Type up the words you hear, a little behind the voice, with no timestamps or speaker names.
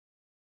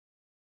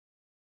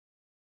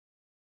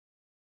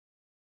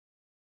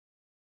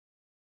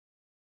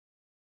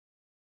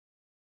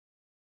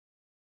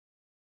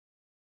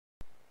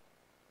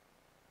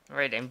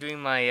Alright, I'm doing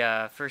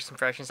my first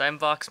impressions. I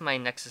unboxed my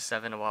Nexus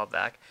 7 a while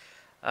back.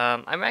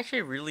 I'm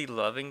actually really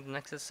loving the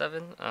Nexus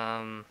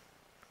 7.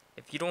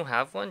 If you don't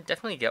have one,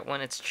 definitely get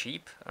one. It's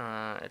cheap.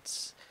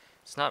 It's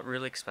not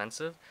really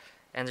expensive,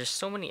 and there's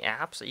so many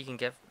apps that you can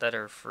get that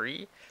are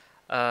free.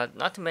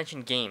 Not to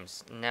mention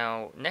games.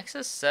 Now,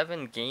 Nexus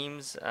 7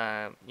 games,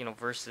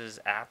 versus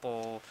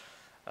Apple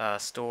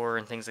Store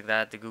and things like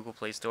that, the Google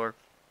Play Store.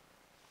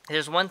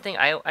 There's one thing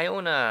I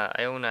own a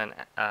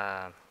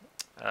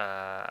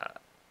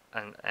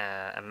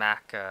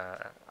Mac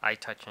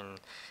iTouch and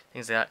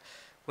things like that.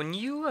 When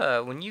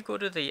you go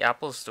to the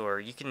Apple Store,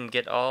 you can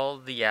get all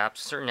the apps.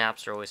 Certain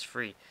apps are always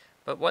free,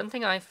 but one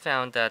thing I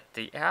found that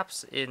the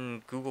apps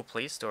in Google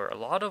Play Store, a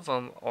lot of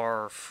them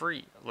are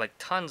free, like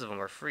tons of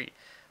them are free.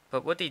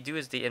 But what they do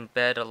is they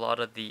embed a lot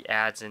of the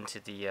ads into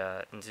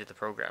the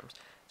programs.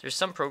 There's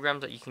some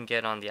programs that you can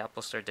get on the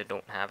Apple Store that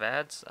don't have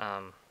ads,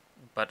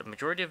 but a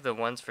majority of the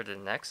ones for the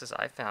Nexus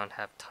I found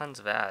have tons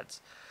of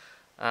ads.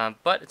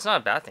 But it's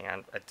not a bad thing.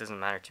 It doesn't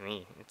matter to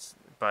me. It's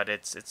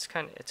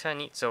kind of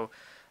neat. So,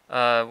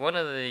 one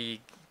of the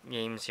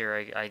games here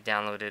I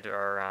downloaded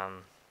are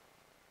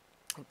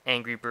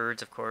Angry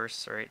Birds, of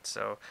course, right?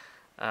 So,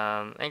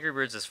 Angry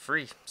Birds is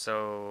free,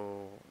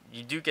 so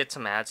you do get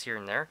some ads here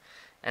and there.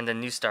 And the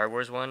new Star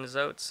Wars one is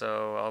out,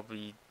 so I'll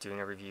be doing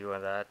a review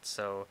of that.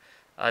 So,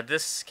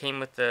 this came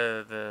with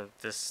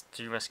this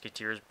Three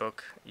Musketeers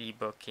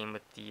ebook came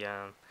with the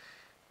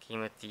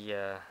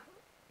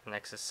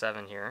Nexus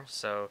 7 here.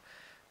 So,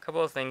 a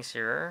couple of things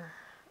here.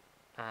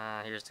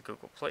 Here's the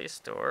Google Play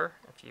Store,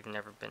 if you've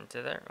never been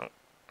to there. Oh,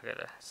 I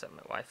gotta set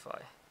my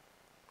Wi-Fi.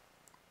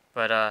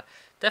 But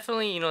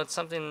definitely, it's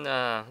something.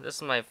 This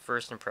is my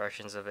first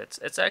impressions of it.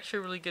 It's actually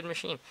a really good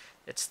machine.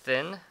 It's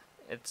thin.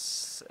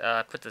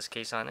 I put this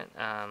case on it.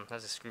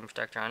 Has a screen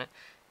protector on it.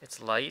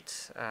 It's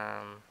light,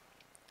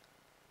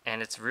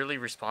 and it's really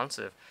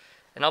responsive.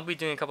 And I'll be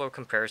doing a couple of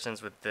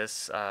comparisons with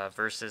this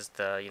versus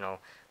the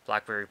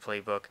BlackBerry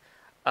Playbook.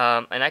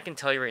 And I can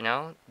tell you right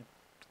now,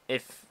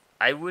 if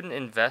I wouldn't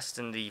invest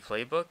in the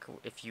Playbook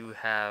if you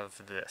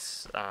have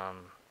this.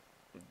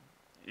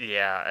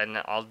 Yeah,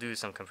 and I'll do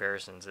some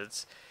comparisons.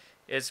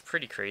 It's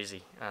pretty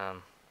crazy.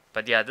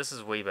 But yeah, this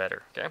is way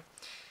better. Okay.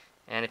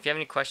 And if you have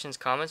any questions,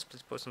 comments,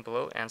 please post them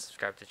below and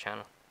subscribe to the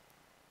channel.